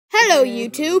Hello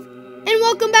YouTube, and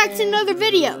welcome back to another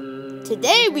video.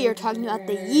 Today we are talking about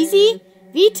the Yeezy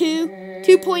V2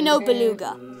 2.0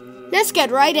 Beluga. Let's get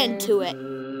right into it.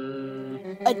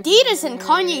 Adidas and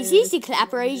Kanye's Yeezy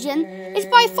collaboration is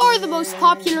by far the most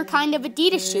popular kind of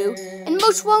Adidas shoe and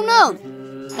most well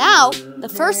known. Now, the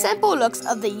first sample looks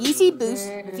of the Yeezy Boost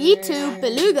V2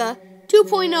 Beluga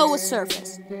 2.0 was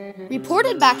surfaced.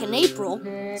 Reported back in April,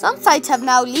 some sites have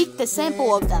now leaked the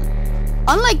sample of them.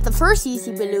 Unlike the first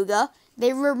Yeezy Beluga,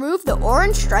 they removed the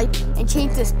orange stripe and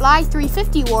changed the Sply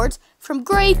 350 wards from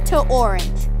gray to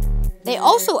orange. They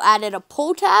also added a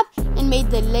pull tab and made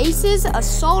the laces a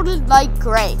solid light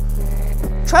gray.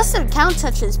 Trusted accounts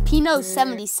such as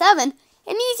Pino77 and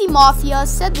Yeezy Mafia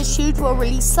said the shoes will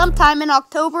release sometime in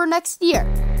October next year.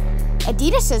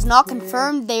 Adidas has not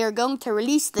confirmed they are going to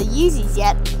release the Yeezys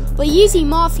yet, but Yeezy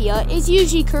Mafia is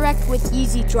usually correct with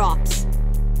Yeezy drops.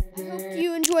 I hope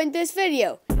you enjoyed this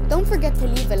video. Don't forget to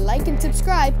leave a like and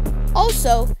subscribe.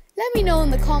 Also, let me know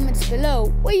in the comments below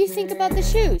what you think about the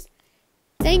shoes.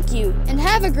 Thank you, and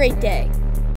have a great day.